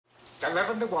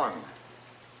11 to 1.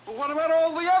 But what about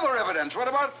all the other evidence? What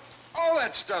about all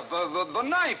that stuff? The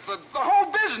knife, the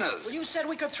whole business? Well, you said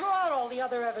we could throw out all the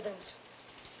other evidence.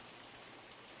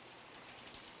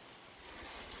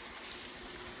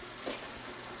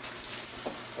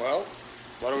 Well,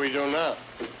 what do we do now?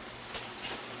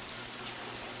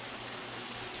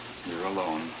 You're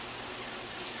alone.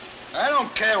 I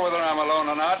don't care whether I'm alone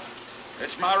or not.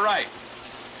 It's my right.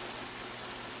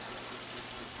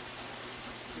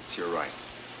 It's your right.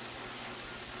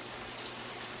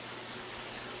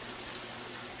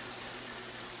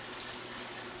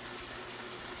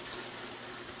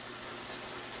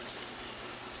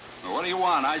 Well, what do you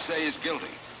want? I say he's guilty.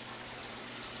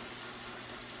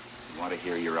 You want to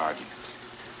hear your arguments?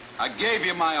 I gave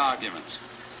you my arguments.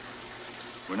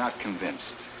 We're not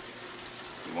convinced.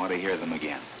 We want to hear them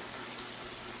again.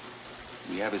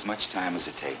 We have as much time as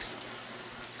it takes.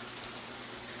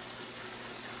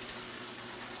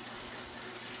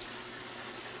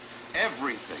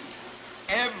 Everything.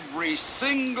 Every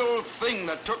single thing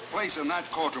that took place in that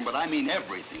courtroom, but I mean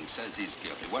everything, says he's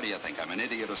guilty. What do you think? I'm an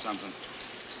idiot or something?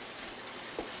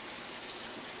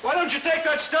 Why don't you take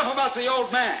that stuff about the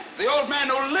old man who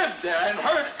lived there and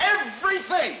heard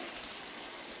everything?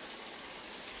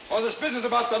 Or this business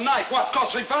about the knife. What,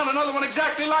 because we found another one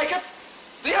exactly like it?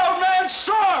 The old man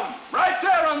saw him right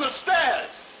there on the stairs.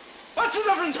 What's the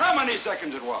difference how many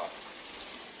seconds it was?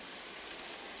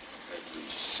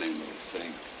 Every single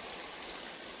thing.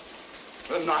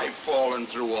 The knife falling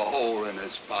through a hole in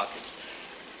his pocket.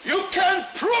 You can't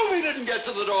prove he didn't get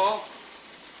to the door.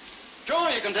 Sure,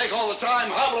 you can take all the time,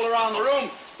 hobble around the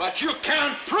room, but you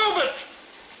can't prove it.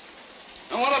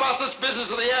 And what about this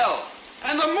business of the L?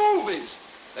 And the movies?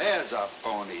 There's a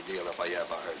phony deal if I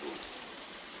ever heard one.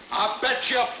 I bet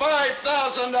you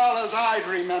 $5,000 I'd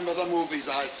remember the movies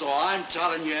I saw. I'm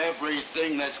telling you,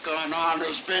 everything that's going on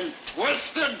has been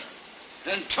twisted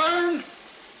and turned.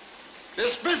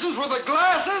 This business with the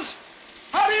glasses?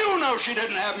 How do you know she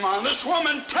didn't have them on? This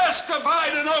woman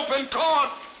testified in open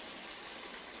court.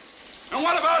 And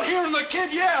what about hearing the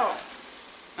kid yell?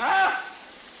 Huh?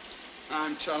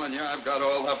 I'm telling you, I've got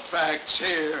all the facts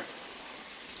here.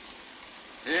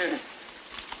 Here.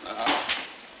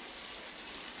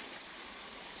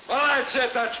 Well, that's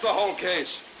it. That's the whole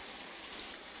case.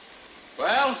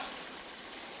 Well,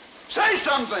 say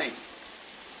something.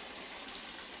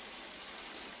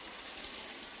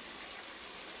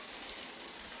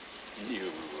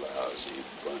 You lousy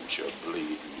bunch of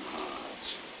bleeding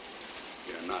hearts.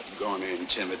 You're not going to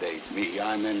intimidate me.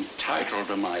 I'm entitled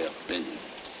to my opinion.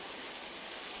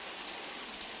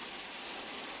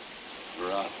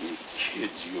 Rotten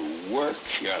kids, you work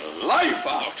your life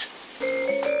out.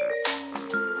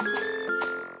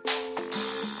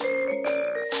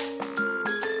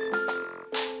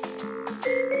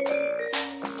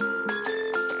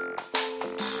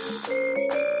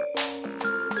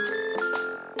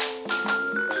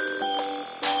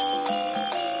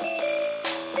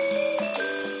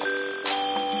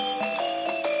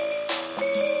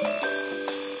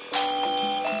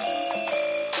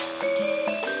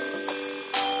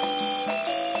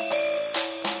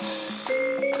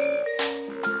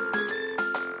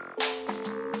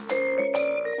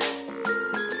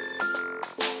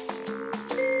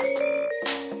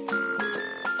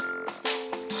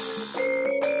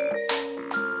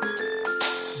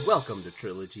 Welcome to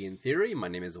Trilogy in Theory. My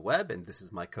name is Webb, and this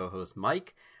is my co-host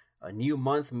Mike. A new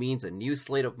month means a new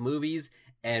slate of movies,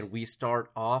 and we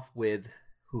start off with...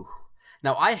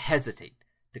 Now, I hesitate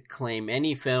to claim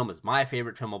any film as my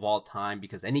favorite film of all time,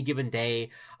 because any given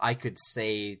day, I could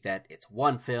say that it's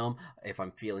one film. If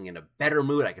I'm feeling in a better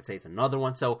mood, I could say it's another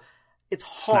one. So, it's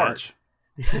hard.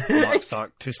 Snatch. Lock,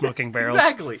 stock, two smoking barrels.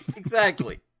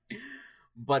 Exactly.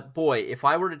 But boy, if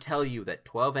I were to tell you that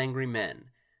 12 Angry Men,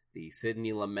 the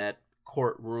Sidney Lumet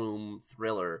courtroom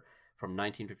thriller from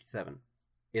 1957,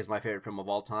 is my favorite film of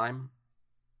all time,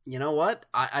 you know what?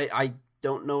 I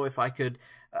don't know if I could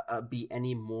be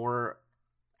any more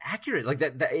accurate. Like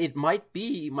that it might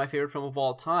be my favorite film of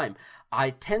all time. I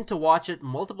tend to watch it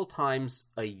multiple times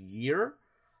a year.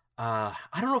 I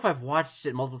don't know if I've watched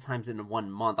it multiple times in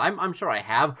 1 month. I'm sure I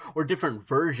have, or different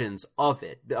versions of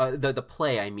it. The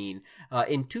play, I mean.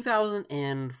 In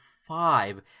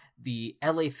 2005, the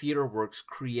LA Theater Works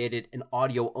created an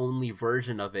audio-only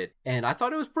version of it, and I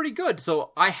thought it was pretty good.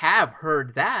 So I have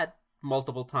heard that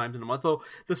multiple times in a month. So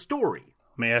the story.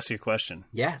 Let me ask you a question.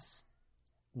 Yes.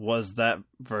 Was that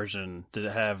version, did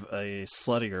it have a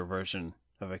sluttier version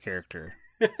of a character?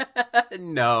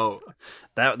 No.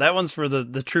 That one's for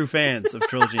the true fans of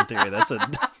Trilogy in Theory. That's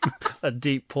a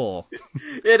deep pull.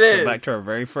 It is. Go back to our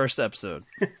very first episode.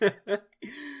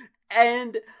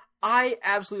 And I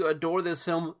absolutely adore this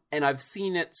film, and I've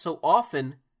seen it so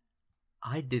often,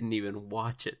 I didn't even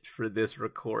watch it for this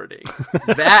recording.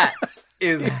 That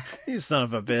is... You son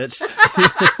of a bitch.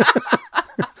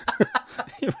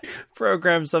 You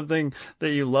program something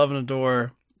that you love and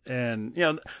adore, and, you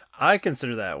know, I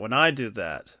consider that, when I do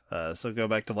that, so go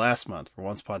back to last month for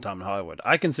Once Upon a Time in Hollywood,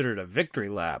 I consider it a victory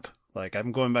lap. Like,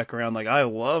 I'm going back around, like, I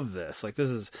love this. Like, this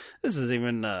is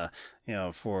even, you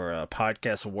know, for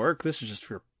podcast work, this is just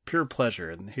for pure pleasure.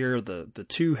 And here the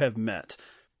two have met.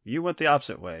 You went the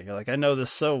opposite way. You're like, I know this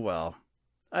so well.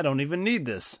 I don't even need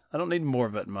this. I don't need more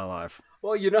of it in my life.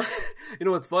 Well, you know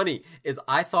what's funny is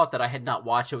I thought that I had not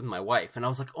watched it with my wife. And I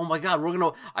was like, oh my God,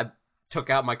 I took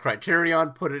out my Criterion,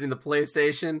 put it in the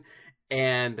PlayStation,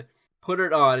 and put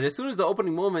it on, and as soon as the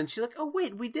opening moment, she's like, "Oh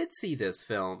wait, we did see this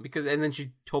film," and then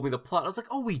she told me the plot. I was like,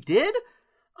 "Oh, we did?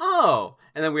 Oh!"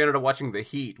 And then we ended up watching The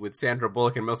Heat with Sandra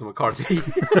Bullock and Melissa McCarthy.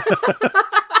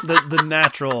 the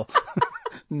natural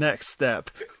next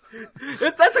step.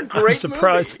 That's a great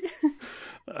surprise.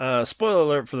 movie. Spoiler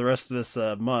alert for the rest of this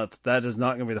month. That is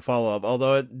not going to be the follow up.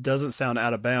 Although it doesn't sound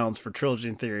out of bounds for Trilogy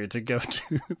in Theory to go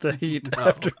to The Heat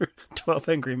after 12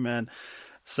 Angry Men.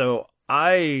 So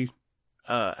I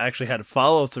actually had to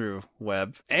follow through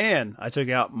web, and I took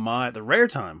out the rare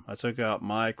time I took out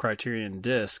my Criterion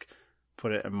disc,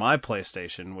 put it in my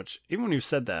PlayStation, which even when you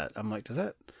said that, I'm like,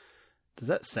 does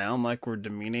that sound like we're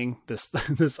demeaning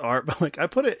this art? But like, I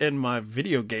put it in my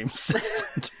video game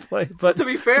system to play. But to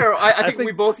be fair, I think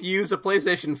we both use a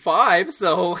PlayStation 5,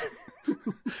 so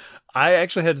I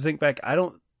actually had to think back.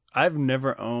 I've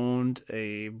never owned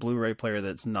a Blu-ray player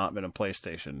that's not been a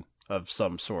PlayStation of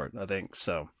some sort, I think.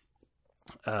 So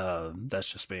that's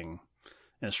just being,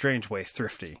 in a strange way,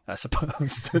 thrifty, I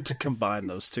suppose, to combine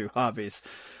those two hobbies.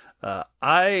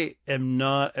 I am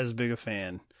not as big a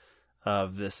fan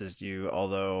of this as you,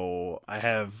 although I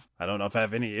don't know if I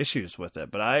have any issues with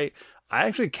it, but I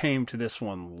actually came to this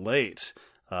one late,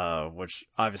 which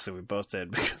obviously we both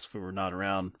did because we were not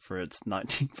around for its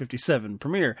 1957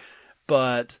 premiere.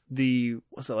 But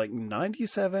was it like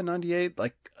 97, 98?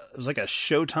 Like, it was like a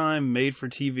Showtime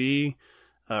made-for-TV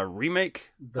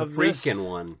remake the of this. Friedkin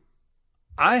one.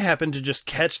 I happened to just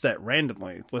catch that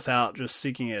randomly without just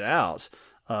seeking it out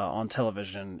on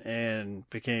television, and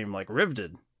became like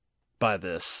riveted by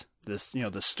this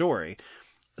story.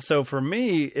 So for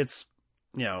me, it's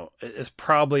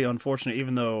probably unfortunate,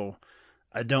 even though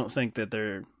I don't think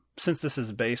that since this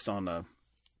is based on a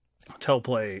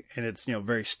teleplay and it's,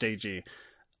 very stagey,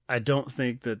 I don't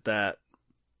think that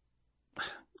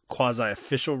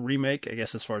quasi-official remake, I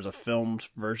guess, as far as a filmed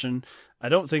version, I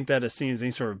don't think that is seen as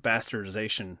any sort of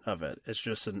bastardization of it. It's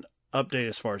just an update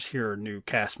as far as here are new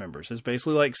cast members. It's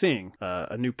basically like seeing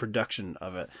a new production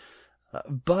of it.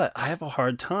 But I have a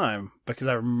hard time, because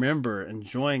I remember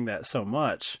enjoying that so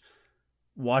much,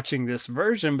 watching this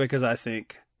version, because I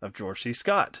think of George C.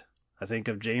 Scott. I think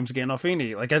of James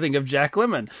Gandolfini. Like, I think of Jack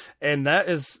Lemmon. And that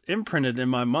is imprinted in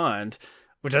my mind,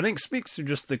 which I think speaks to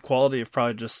just the quality of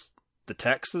probably just the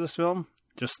text of this film,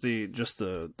 just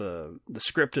the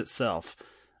script itself,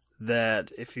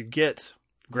 that if you get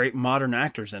great modern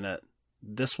actors in it,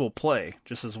 this will play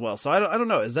just as well. So I don't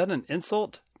know. Is that an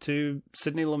insult to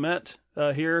Sidney Lumet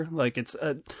here? Like,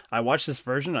 I watched this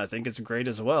version. I think it's great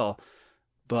as well,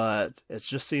 but it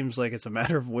just seems like it's a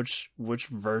matter of which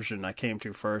version I came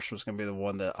to first was going to be the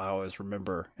one that I always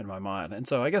remember in my mind. And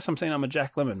so I guess I'm saying I'm a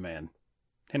Jack Lemmon man.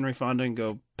 Henry Fonda and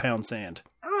go pound sand.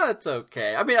 Oh, that's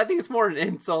okay. I mean, I think it's more an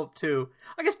insult to,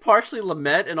 I guess, partially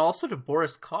Lumet and also to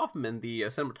Boris Kaufman, the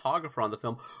cinematographer on the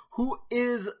film, who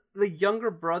is the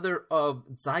younger brother of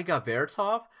Zyga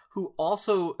Vertov, who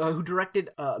also who directed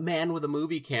Man with a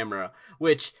Movie Camera,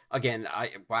 which, again,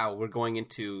 we're going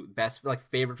into best, like,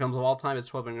 favorite films of all time. It's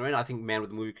 12 Angry Men. I think Man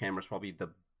with a Movie Camera is probably the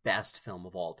best film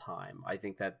of all time. I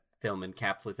think that film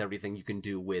encapsulates everything you can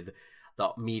do with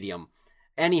the medium.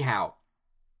 Anyhow,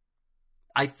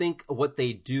 I think what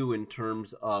they do in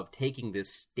terms of taking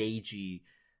this stagey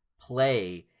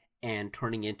play and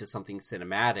turning into something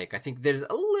cinematic, I think there's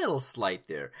a little slight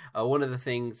there. One of the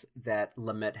things that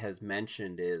Lumet has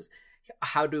mentioned is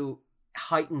how to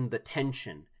heighten the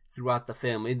tension throughout the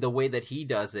film. And the way that he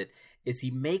does it is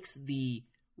he makes the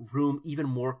room even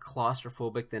more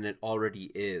claustrophobic than it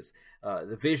already is.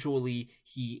 Visually,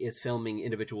 he is filming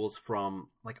individuals from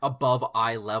like above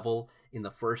eye level in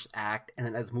the first act, and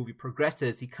then as the movie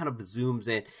progresses, he kind of zooms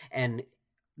in, and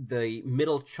the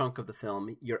middle chunk of the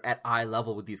film, you're at eye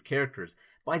level with these characters.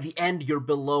 By the end, you're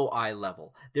below eye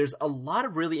level. There's a lot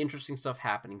of really interesting stuff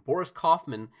happening. Boris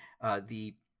Kaufman,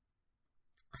 the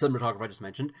cinematographer I just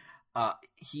mentioned,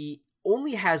 he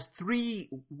only has 3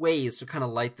 ways to kind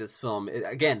of light this film.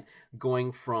 Again,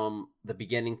 going from the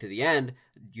beginning to the end,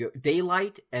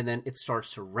 daylight, and then it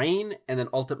starts to rain, and then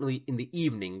ultimately in the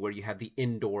evening where you have the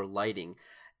indoor lighting.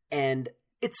 And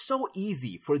it's so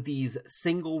easy for these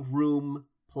single room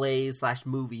plays /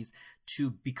 movies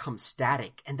to become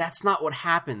static, and that's not what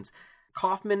happens.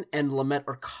 Kaufman and Lumet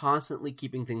are constantly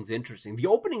keeping things interesting. The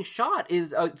opening shot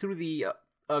is through the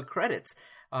credits.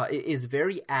 Is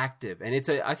very active, and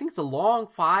I think it's a long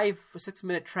 5-6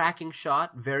 minute tracking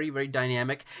shot, very, very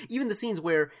dynamic. Even the scenes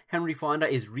where Henry Fonda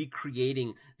is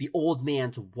recreating the old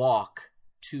man's walk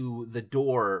to the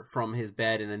door from his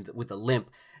bed and then with a limp,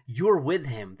 you're with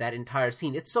him that entire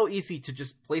scene. It's so easy to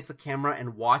just place the camera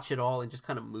and watch it all and just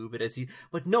kind of move it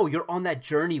but no, you're on that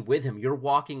journey with him, you're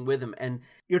walking with him, and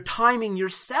you're timing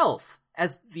yourself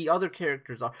as the other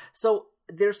characters are. So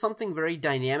there's something very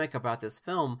dynamic about this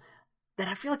film that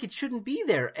I feel like it shouldn't be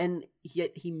there, and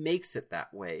yet he makes it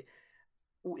that way.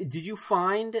 Did you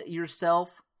find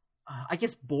yourself, I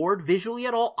guess, bored visually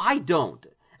at all? I don't,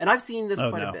 and I've seen this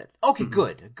quite a bit. Okay,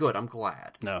 good. I'm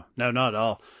glad. No, not at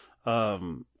all.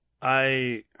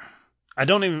 I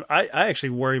don't even. I actually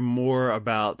worry more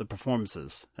about the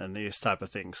performances and these type of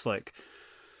things. Like,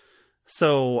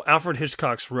 so Alfred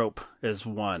Hitchcock's Rope is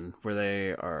one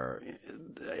where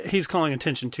he's calling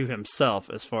attention to himself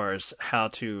as far as how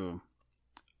to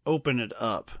open it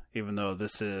up, even though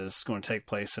this is going to take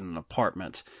place in an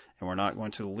apartment and we're not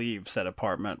going to leave said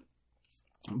apartment.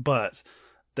 But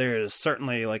there is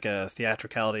certainly like a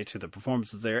theatricality to the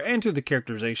performances there and to the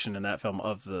characterization in that film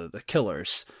of the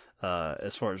killers,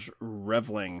 as far as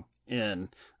reveling in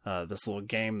this little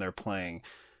game they're playing.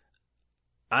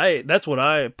 That's what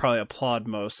I probably applaud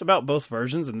most about both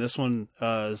versions, and this one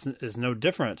is no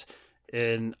different.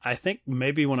 And I think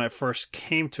maybe when I first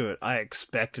came to it, I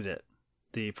expected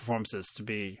the performances to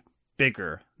be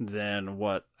bigger than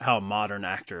how a modern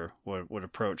actor would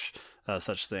approach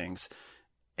such things.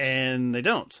 And they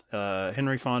don't.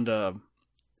 Henry Fonda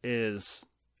is,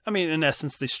 in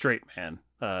essence, the straight man,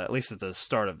 at least at the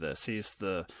start of this. He's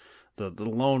the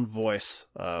lone voice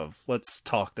of, let's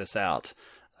talk this out.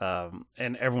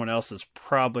 And everyone else is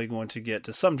probably going to get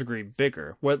to some degree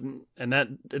bigger. And that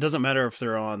it doesn't matter if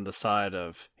they're on the side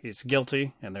of he's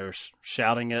guilty and they're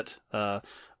shouting it,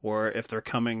 or if they're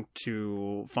coming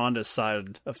to Fonda's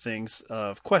side of things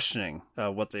of questioning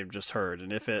what they've just heard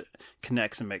and if it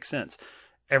connects and makes sense.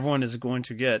 Everyone is going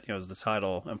to get, as the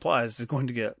title implies, is going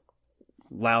to get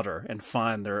louder and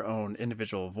find their own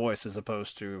individual voice as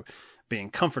opposed to being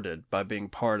comforted by being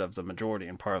part of the majority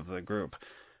and part of the group.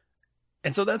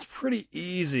 And so that's pretty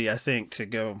easy, I think,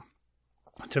 to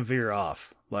veer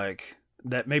off. Like,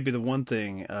 that may be the one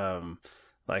thing,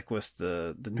 like with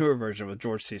the newer version with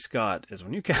George C. Scott, is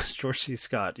when you cast George C.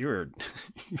 Scott, you're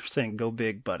saying go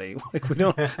big, buddy. Like,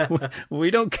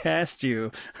 we don't cast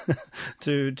you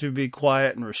to be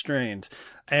quiet and restrained.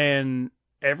 And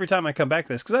every time I come back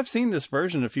to this, because I've seen this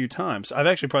version a few times, I've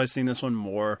actually probably seen this one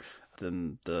more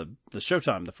than the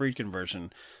Showtime, the Friedkin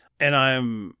version, and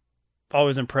I'm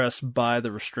always impressed by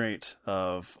the restraint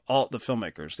of all the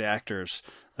filmmakers, the actors,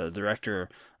 the director,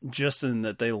 just in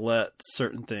that they let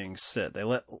certain things sit. They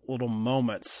let little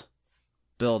moments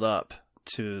build up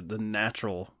to the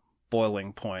natural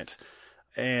boiling point.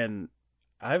 And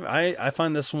I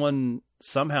find this one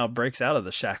somehow breaks out of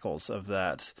the shackles of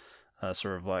that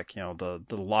sort of like, the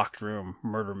locked room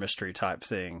murder mystery type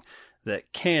thing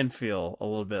that can feel a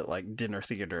little bit like dinner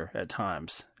theater at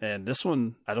times. And this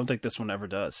one, I don't think this one ever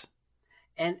does.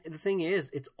 And the thing is,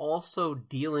 it's also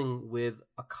dealing with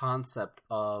a concept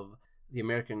of the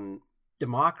American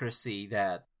democracy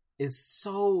that is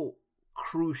so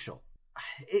crucial.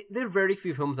 There are very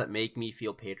few films that make me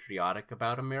feel patriotic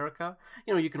about America.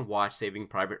 You can watch Saving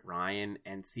Private Ryan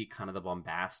and see kind of the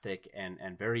bombastic and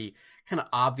very kind of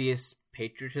obvious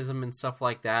patriotism and stuff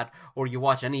like that. Or you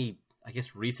watch any, I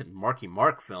guess, recent Marky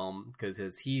Mark film,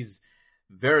 because he's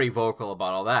very vocal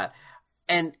about all that.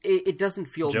 And it doesn't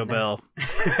feel... Joe Bell.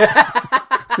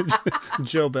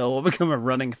 Joe Bell will become a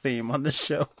running theme on this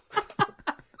show.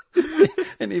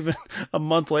 And even a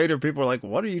month later, people are like,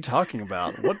 what are you talking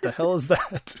about? What the hell is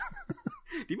that?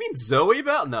 Do you mean Zoe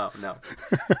Bell? No.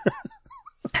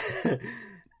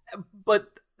 But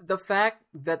the fact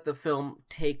that the film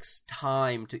takes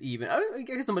time to even... I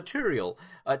guess the material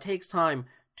takes time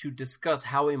to discuss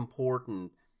how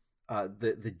important...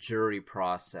 the jury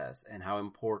process and how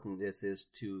important this is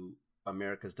to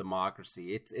America's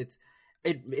democracy.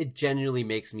 It genuinely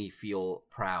makes me feel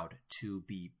proud to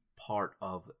be part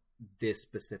of this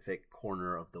specific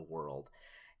corner of the world.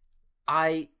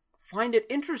 I find it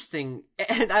interesting,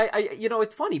 and I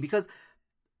it's funny because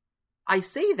I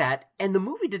say that, and the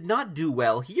movie did not do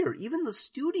well here. Even the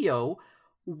studio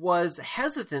was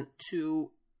hesitant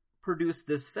to produce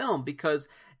this film because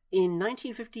in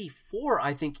 1954,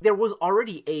 I think, there was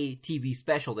already a TV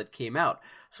special that came out.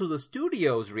 So the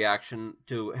studio's reaction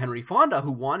to Henry Fonda,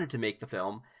 who wanted to make the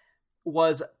film,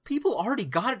 was people already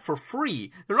got it for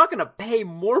free. They're not going to pay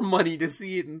more money to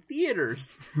see it in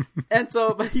theaters. And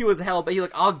so but he was held, but he's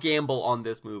like, I'll gamble on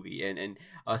this movie. And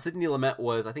Sidney Lumet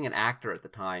was, I think, an actor at the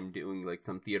time doing like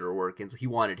some theater work, and so he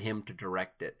wanted him to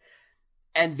direct it.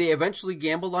 And they eventually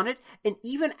gambled on it. And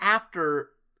even after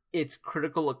its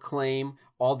critical acclaim,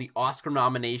 all the Oscar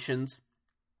nominations,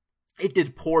 it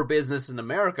did poor business in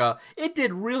America. It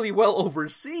did really well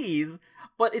overseas.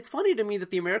 But it's funny to me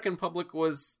that the American public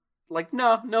was like,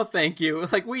 no, thank you.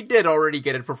 Like, we did already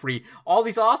get it for free. All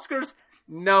these Oscars?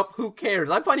 Nope, who cares?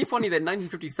 I find it funny that in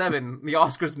 1957, the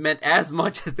Oscars meant as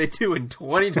much as they do in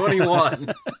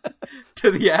 2021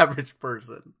 to the average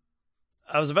person.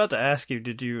 I was about to ask you,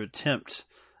 did you attempt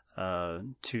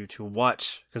to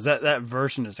watch, because that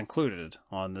version is included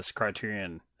on this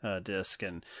Criterion disc,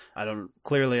 and I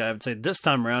would say this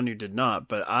time around you did not,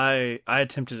 but I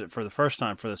attempted it for the first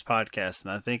time for this podcast,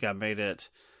 and I think I made it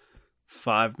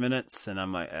 5 minutes, and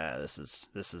I'm like, this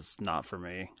is not for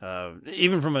me.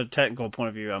 Even from a technical point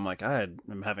of view, I'm like,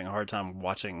 I'm having a hard time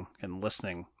watching and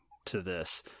listening to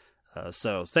this.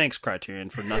 So thanks, Criterion,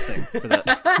 for nothing. For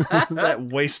that that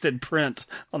wasted print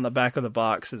on the back of the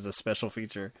box is a special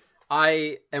feature.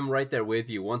 I am right there with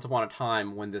you. Once upon a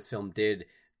time, when this film did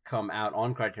come out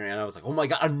on Criterion, I was like, oh my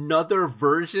god, another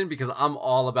version? Because I'm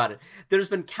all about it. There's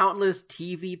been countless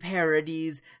TV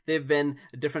parodies. There've been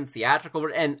different theatrical,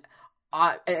 and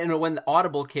when the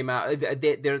Audible came out,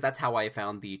 that's how I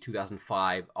found the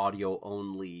 2005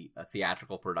 audio-only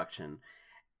theatrical production.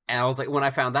 And I was like, when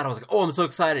I found that, I was like, oh, I'm so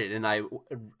excited. And I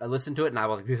listened to it, and I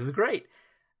was like, this is great.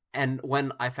 And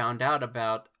when I found out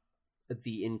about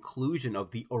the inclusion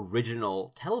of the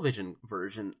original television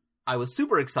version, I was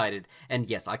super excited. And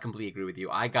yes, I completely agree with you.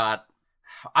 I don't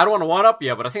want to one-up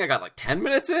you, but I think I got like 10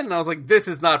 minutes in, and I was like, this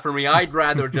is not for me. I'd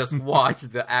rather just watch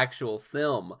the actual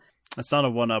film. That's not a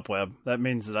one-up, Webb. That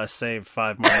means that I saved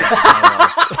 5 more minutes of my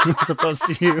life as opposed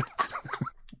to you.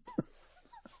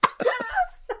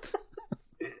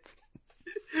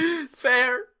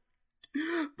 Fair.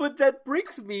 But that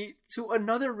brings me to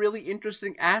another really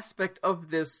interesting aspect of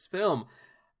this film.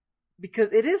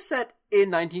 Because it is set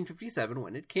in 1957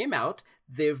 when it came out.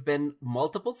 There have been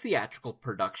multiple theatrical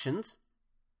productions.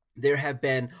 There have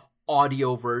been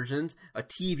audio versions,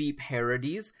 TV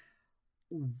parodies.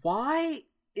 Why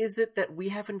is it that we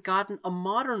haven't gotten a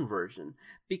modern version?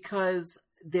 Because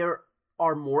there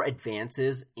are more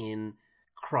advances in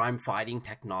crime fighting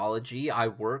technology. I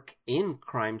work in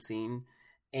crime scene,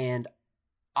 and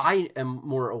I am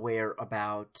more aware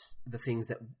about the things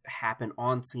that happen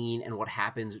on scene and what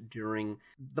happens during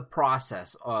the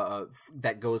process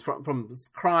that goes from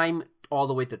crime all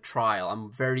the way to trial.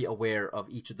 I'm very aware of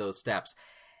each of those steps.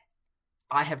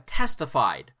 I have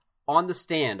testified on the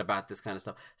stand about this kind of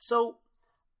stuff. So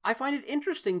I find it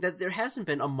interesting that there hasn't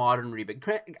been a modern remake.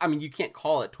 I mean, you can't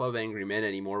call it 12 Angry Men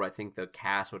anymore. I think the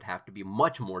cast would have to be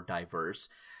much more diverse.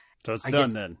 So it's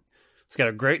done then. It's got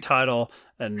a great title,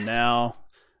 and now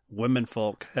women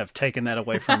folk have taken that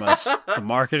away from us. The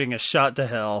marketing is shot to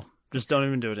hell. Just don't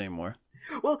even do it anymore.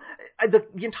 Well, the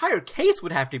entire case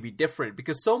would have to be different,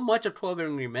 because so much of 12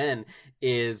 Angry Men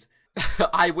is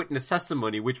eyewitness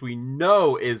testimony, which we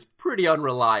know is pretty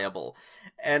unreliable.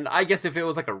 And I guess if it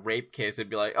was like a rape case, it'd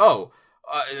be like,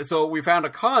 so we found a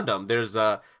condom. There's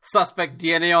a suspect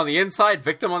DNA on the inside,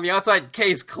 victim on the outside,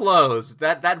 case closed.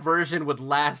 That version would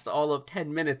last all of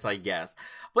 10 minutes, I guess.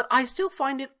 But I still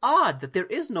find it odd that there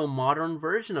is no modern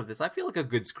version of this. I feel like a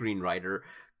good screenwriter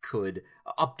could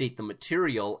update the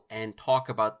material and talk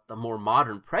about the more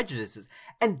modern prejudices.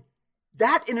 And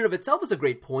that in and of itself is a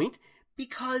great point,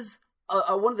 because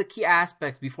one of the key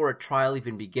aspects before a trial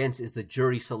even begins is the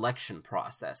jury selection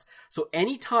process. So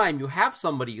anytime you have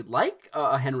somebody like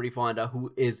Henry Fonda,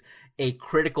 who is a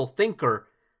critical thinker,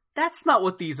 that's not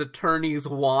what these attorneys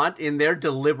want in their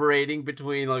deliberating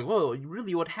between, like, well,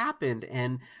 really what happened,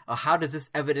 and how does this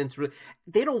evidence really...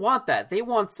 They don't want that. They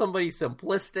want somebody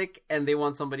simplistic, and they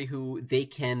want somebody who they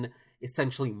can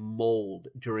essentially mold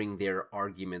during their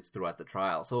arguments throughout the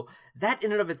trial. So that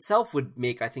in and of itself would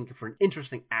make, I think, for an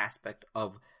interesting aspect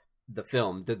of the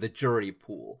film, the jury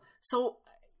pool. So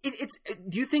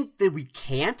do you think that we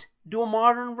can't do a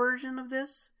modern version of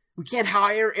this? We can't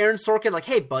hire Aaron Sorkin, like,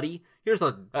 hey, buddy, here's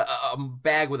a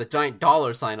bag with a giant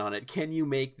dollar sign on it. Can you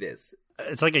make this?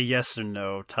 It's like a yes or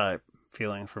no type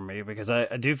feeling for me, because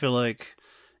I do feel like,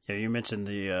 you mentioned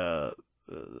the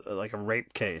like a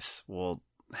rape case. Well,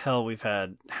 hell, we've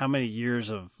had how many years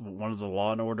of one of the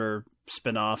Law and Order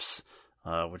spinoffs,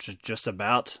 which is just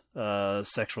about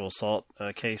sexual assault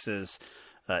cases.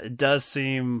 It does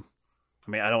seem,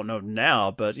 I mean, I don't know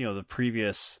now, but the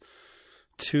previous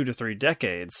 2 to 3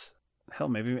 decades, hell,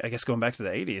 maybe I guess going back to the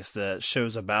 80s, that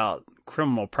shows about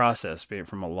criminal process, be it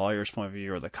from a lawyer's point of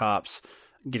view or the cops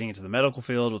getting into the medical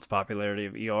field with the popularity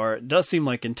of ER. It does seem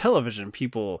like in television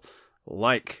people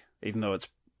like, even though it's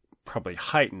probably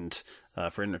heightened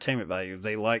for entertainment value,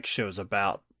 they like shows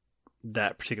about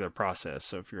that particular process.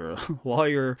 So if you're a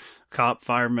lawyer, cop,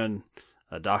 fireman,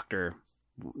 a doctor,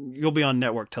 you'll be on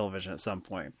network television at some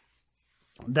point.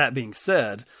 That being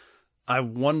said, I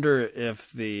wonder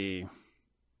if the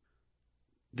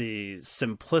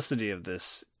simplicity of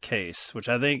this case, which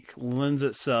I think lends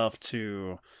itself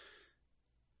to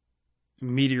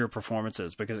meatier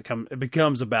performances, because it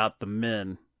becomes about the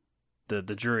men, the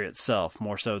jury itself,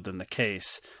 more so than the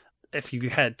case. If you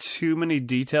had too many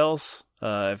details,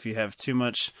 if you have too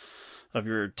much of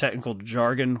your technical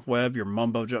jargon, Webb, your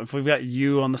mumbo jumbo. If we've got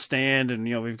you on the stand and,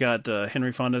 we've got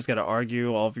Henry Fonda's got to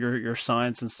argue all of your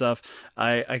science and stuff,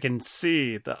 I can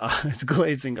see the eyes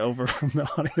glazing over from the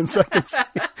audience. I can see.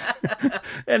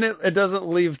 And it doesn't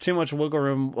leave too much wiggle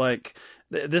room. Like,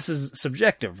 this is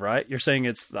subjective, right? You're saying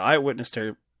it's the eyewitness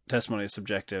testimony is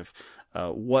subjective.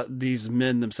 What these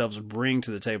men themselves bring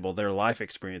to the table, their life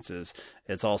experiences,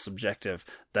 it's all subjective.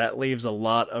 That leaves a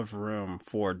lot of room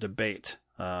for debate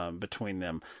between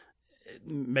them.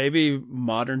 Maybe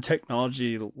modern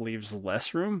technology leaves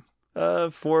less room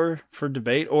for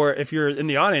debate, or if you're in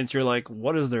the audience, you're like,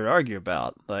 what is there to argue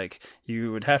about? Like,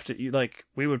 you would have to,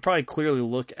 we would probably clearly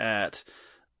look at,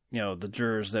 the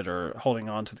jurors that are holding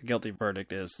on to the guilty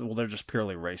verdict is, well, they're just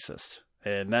purely racist.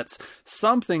 And that's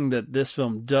something that this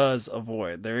film does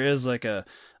avoid. There is like a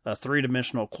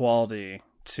three-dimensional quality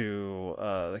to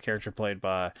the character played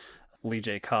by Lee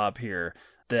J. Cobb here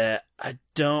that I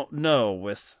don't know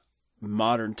with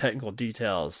modern technical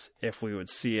details if we would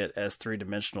see it as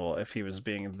three-dimensional, if he was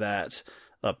being that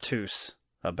obtuse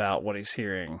about what he's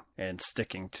hearing and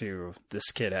sticking to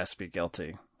this kid has to be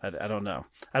guilty. I don't know.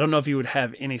 I don't know if you would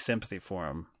have any sympathy for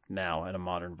him now in a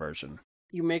modern version.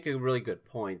 You make a really good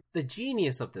point. The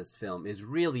genius of this film is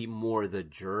really more the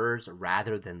jurors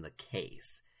rather than the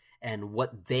case, and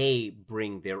what they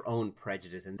bring their own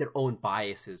prejudice and their own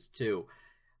biases to.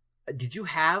 Did you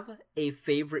have a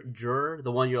favorite juror?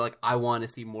 The one you're like, I want to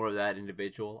see more of that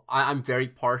individual? I'm very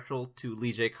partial to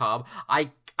Lee J. Cobb.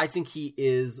 I think he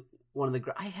is one of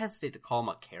the... I hesitate to call him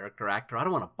a character actor. I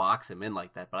don't want to box him in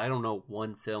like that, but I don't know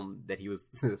one film that he was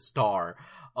the star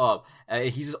of.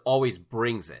 He just always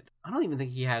brings it. I don't even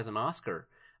think he has an Oscar.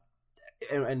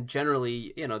 And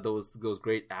generally, those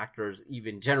great actors,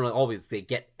 even generally, always they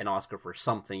get an Oscar for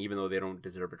something, even though they don't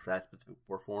deserve it for that specific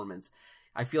performance.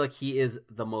 I feel like he is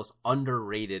the most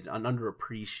underrated and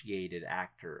underappreciated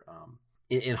actor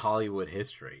in Hollywood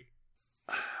history.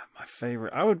 My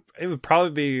favorite, it would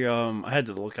probably be, I had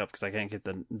to look up because I can't get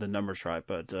the numbers right,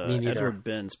 but Edward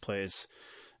Benz plays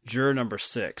juror number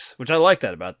 6, which I like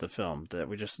that about the film, that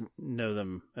we just know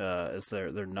them as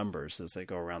their numbers as they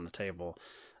go around the table.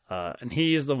 And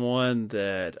he's the one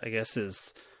that I guess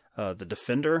is the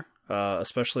defender,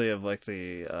 especially of like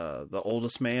the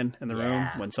oldest man in the room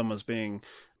when someone's being,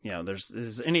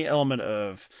 there's any element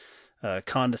of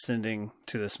condescending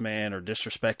to this man or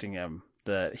disrespecting him,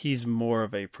 that he's more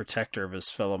of a protector of his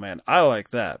fellow man. I like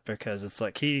that because it's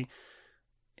like he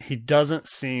doesn't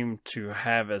seem to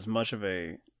have as much of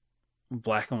a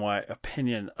black and white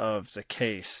opinion of the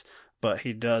case, but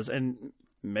he does, and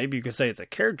maybe you could say it's a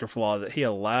character flaw, that he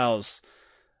allows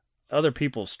other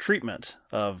people's treatment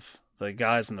of the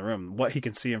guys in the room, what he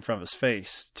can see in front of his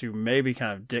face, to maybe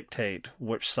kind of dictate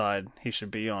which side he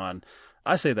should be on.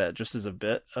 I say that just as a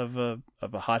bit of a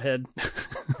hothead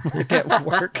like at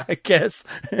work, I guess.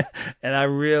 And I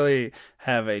really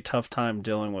have a tough time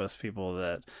dealing with people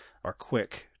that are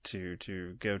quick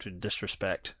to go to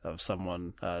disrespect of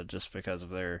someone just because of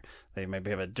they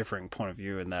maybe have a differing point of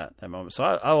view in that moment. So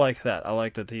I like that. I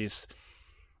like that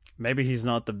maybe he's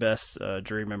not the best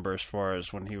jury member as far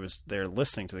as when he was there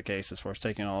listening to the case, as far as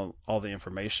taking all the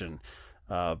information.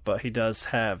 But he does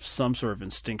have some sort of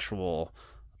instinctual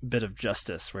bit of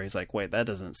justice where he's like, wait, that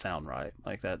doesn't sound right.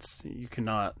 Like, you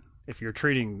cannot, if you're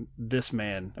treating this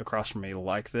man across from me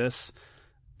like this,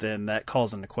 then that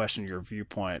calls into question your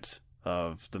viewpoint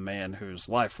of the man whose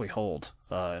life we hold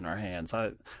in our hands.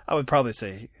 I would probably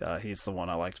say he's the one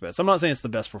I liked best. I'm not saying it's the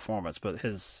best performance, but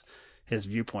his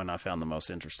viewpoint I found the most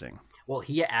interesting. Well,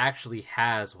 he actually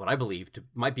has what I believe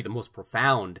might be the most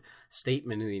profound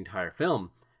statement in the entire film.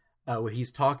 where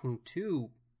he's talking to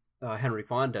Henry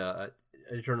Fonda,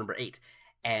 juror number 8,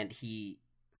 and he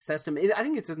says to him, I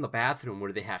think it's in the bathroom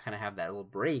where they kind of have that little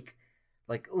break,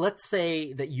 like, let's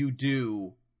say that you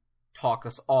do talk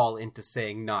us all into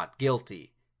saying not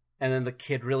guilty, and then the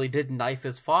kid really did knife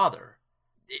his father.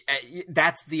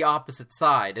 That's the opposite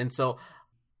side, and so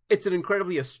it's an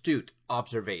incredibly astute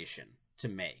observation to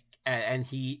make, and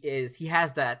he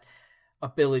has that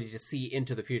ability to see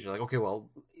into the future, like, okay, well,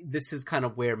 this is kind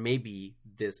of where maybe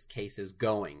this case is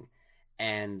going.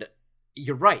 And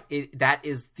you're right, that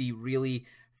is the really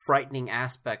frightening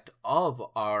aspect of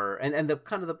our and the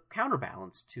kind of the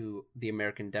counterbalance to the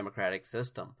American democratic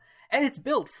system. And it's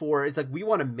built for, it's like, we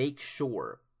want to make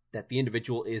sure that the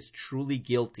individual is truly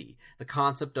guilty. The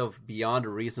concept of beyond a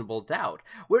reasonable doubt,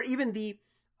 where even the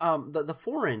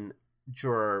foreign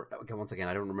juror, once again,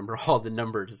 I don't remember all the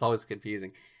numbers, it's always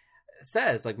confusing,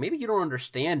 says, like, maybe you don't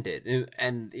understand it.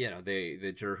 And you know,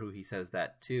 the juror who he says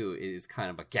that to is kind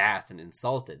of aghast and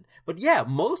insulted. But yeah,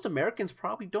 most Americans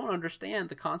probably don't understand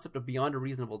the concept of beyond a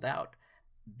reasonable doubt.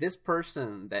 This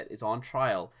person that is on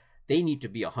trial, they need to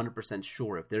be 100%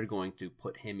 sure if they're going to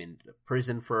put him in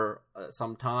prison for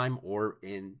some time, or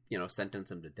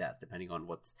sentence him to death, depending on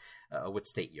what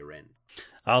state you're in.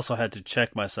 I also had to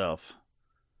check myself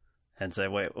and say,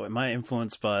 wait, am I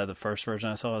influenced by the first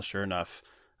version I saw? Sure enough,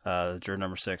 juror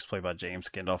number 6, played by James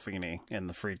Gandolfini in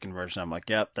the Friedkin version. I'm like,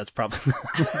 yep, that's probably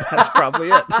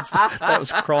it. That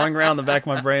was crawling around the back of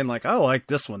my brain, like, I like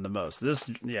this one the most. And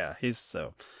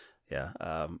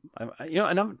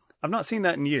I've not seen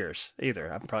that in years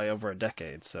either. I'm probably over a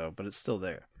decade, but it's still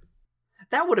there.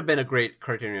 That would have been a great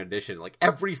Criterion edition, like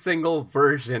every single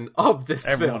version of this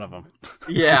every film. One of them.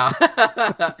 Yeah.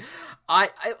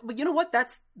 But you know what?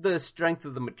 That's the strength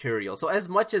of the material. So as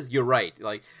much as you're right,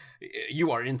 like, you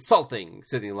are insulting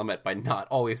Sidney Lumet by not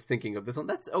always thinking of this one,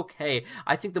 that's okay.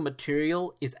 I think the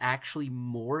material is actually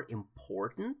more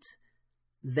important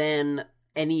than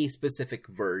any specific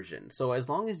version. So as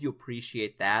long as you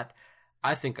appreciate that,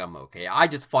 I think I'm okay. I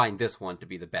just find this one to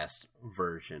be the best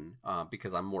version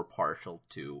because I'm more partial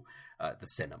to the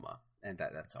cinema, and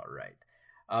that's all right.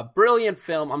 Brilliant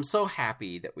film. I'm so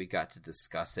happy that we got to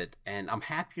discuss it, and I'm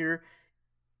happier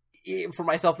for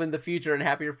myself in the future and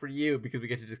happier for you because we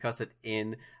get to discuss it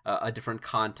in a different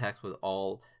context with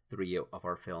all 3 of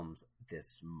our films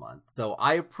this month. So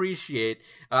I appreciate,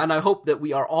 and I hope that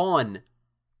we are on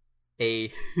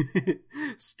a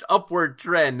upward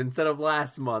trend instead of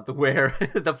last month where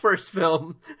the first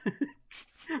film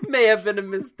may have been a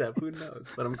misstep. Who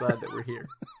knows? But I'm glad that we're here.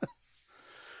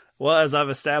 Well, as I've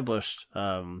established,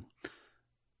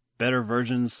 better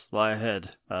versions lie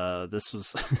ahead. This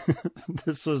was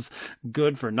this was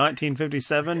good for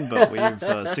 1957, but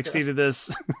we've succeeded this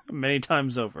many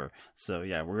times over. So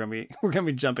yeah, we're gonna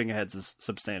be jumping ahead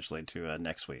substantially to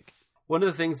next week. One of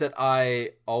the things that I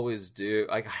always do,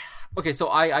 so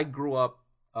I grew up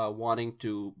wanting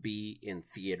to be in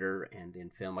theater and in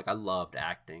film. Like, I loved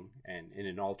acting, and in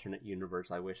an alternate universe,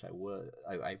 I wish I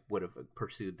would have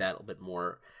pursued that a little bit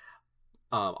more.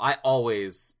 I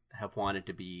always have wanted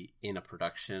to be in a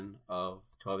production of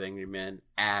 12 Angry Men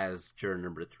as juror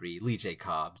number 3, Lee J.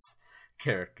 Cobb's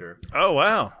character. Oh,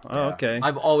 wow. Oh, okay.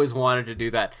 I've always wanted to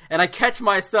do that. And I catch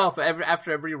myself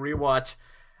after every rewatch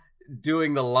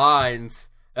doing the lines,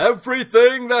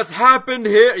 everything that's happened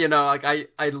here, like,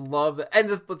 I love that. And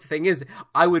the thing is,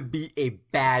 I would be a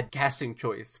bad casting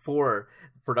choice for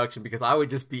production because I would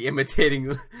just be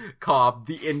imitating Cobb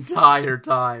the entire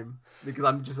time because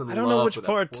I'm just in love. I don't know which with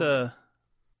part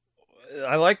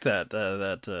I like that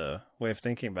way of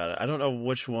thinking about it. I don't know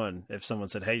which one. If someone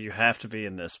said, "Hey, you have to be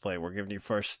in this play. We're giving you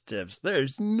first dibs."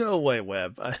 There's no way,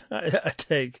 Webb. I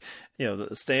take the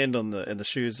stand in the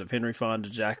shoes of Henry Fonda,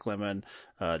 Jack Lemmon,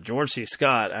 George C.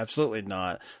 Scott. Absolutely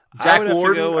not. Jack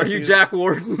Warden? Are you Jack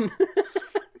Warden?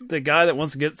 The guy that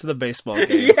wants to get to the baseball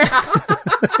game. Yeah.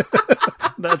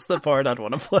 That's the part I'd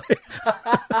want to play.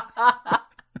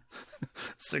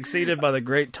 Succeeded by the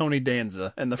great Tony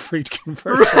Danza and the Friedkin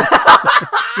version.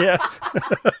 Yeah.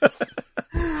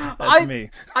 That's me.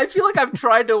 I feel like I've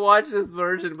tried to watch this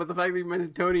version, but the fact that you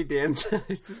mentioned Tony Danza,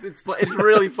 it's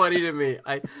really funny to me.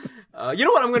 You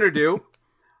know what I'm going to do?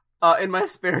 In my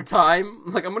spare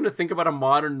time, like, I'm going to think about a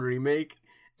modern remake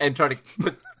and try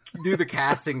to do the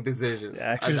casting decisions.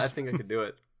 I think I could do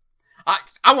it.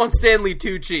 I want Stanley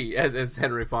Tucci as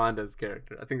Henry Fonda's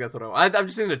character. I think that's what I'm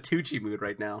just in a Tucci mood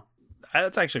right now.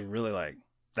 That's actually really,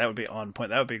 that would be on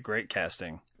point. That would be great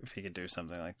casting if he could do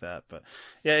something like that. But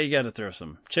yeah, you got to throw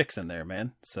some chicks in there,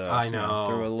 man. So I know.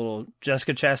 Throw a little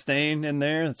Jessica Chastain in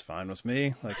there. That's fine with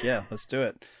me. Like, yeah, let's do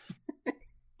it.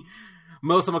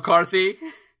 Melissa McCarthy.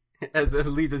 as a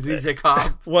lead the DJ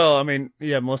cop. Well, I mean,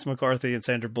 yeah, Melissa McCarthy and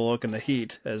Sandra Bullock in The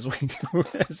Heat, as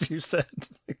you said.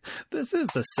 This is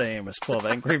the same as 12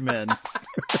 Angry Men.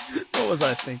 What was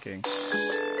I thinking?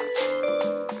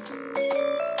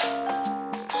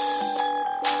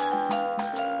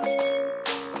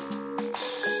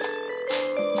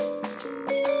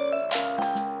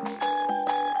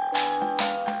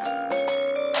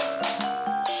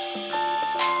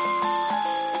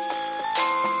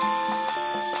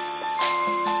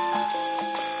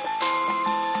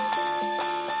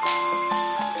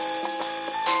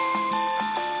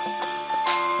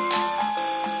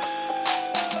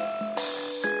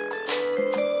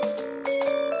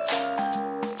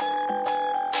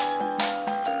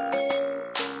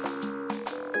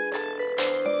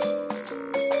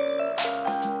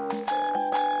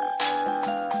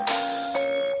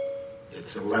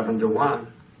 It's 11-1.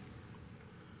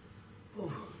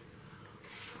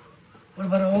 What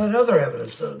about all that other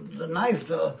evidence? The knife,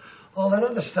 all that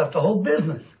other stuff, the whole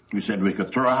business. You said we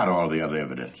could throw out all the other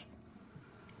evidence.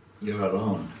 You're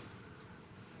alone.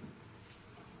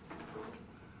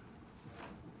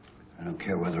 I don't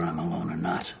care whether I'm alone or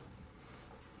not.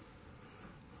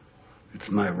 It's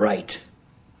my right.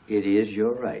 It is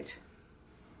your right.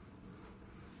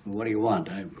 What do you want?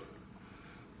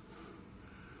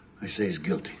 I say he's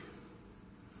guilty.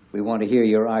 We want to hear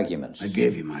your arguments. I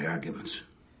gave you my arguments.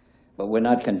 But we're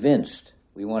not convinced.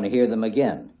 We want to hear them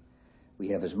again. We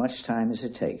have as much time as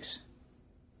it takes.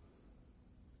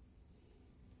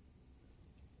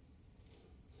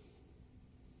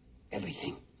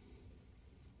 Everything.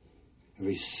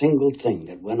 Every single thing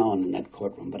that went on in that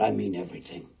courtroom, but I mean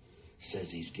everything, says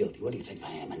he's guilty. What do you think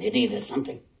I am, an idiot or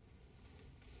something?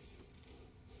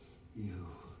 You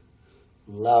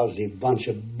lousy bunch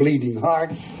of bleeding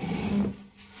hearts.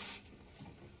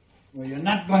 Well, you're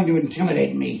not going to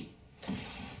intimidate me.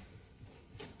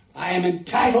 I am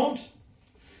entitled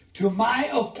to my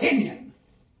opinion.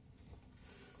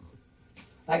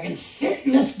 I can sit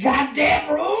in this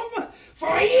goddamn room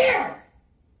for a year.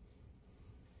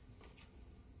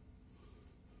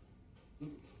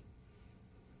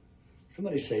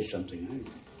 Somebody say something.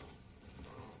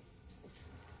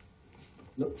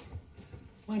 Look,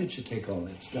 why didn't you take all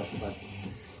that stuff about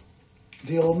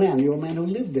the old man who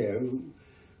lived there,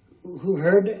 who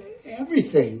heard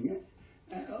everything?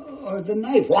 Or the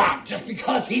knife. What? Just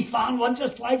because he found one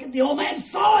just like it, the old man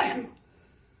saw him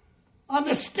on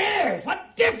the stairs.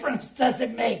 What difference does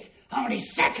it make how many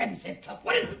seconds it took?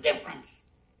 What is the difference?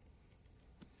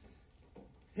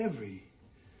 Every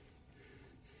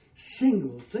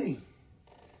single thing.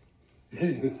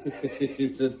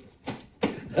 The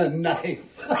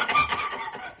knife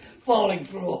falling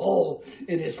through a hole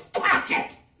in his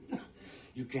pocket.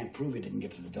 You can't prove he didn't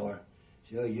get to the door.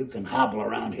 Sure, you can hobble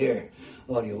around here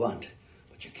all you want,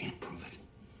 but you can't prove it.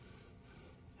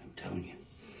 I'm telling you,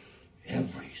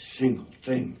 every single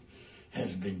thing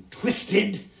has been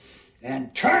twisted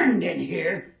and turned in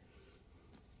here.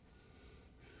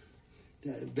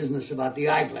 The business about the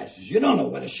eyeglasses. You don't know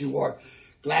whether she wore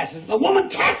glasses. The woman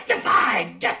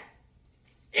testified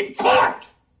in court.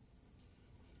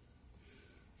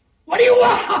 What do you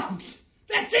want?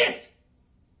 That's it.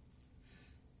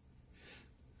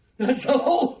 That's the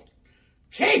whole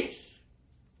case.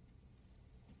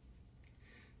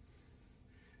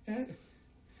 The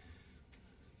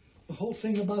whole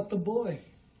thing about the boy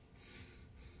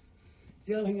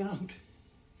yelling out.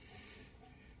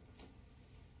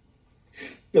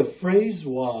 The phrase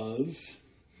was,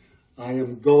 I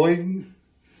am going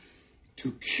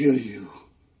to kill you.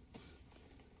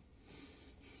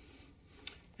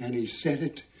 And he said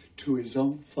it to his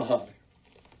own father.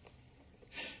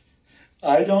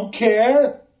 I don't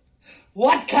care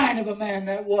what kind of a man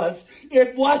that was.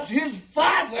 It was his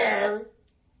father.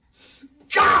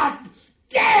 God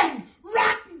damn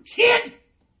rotten kid!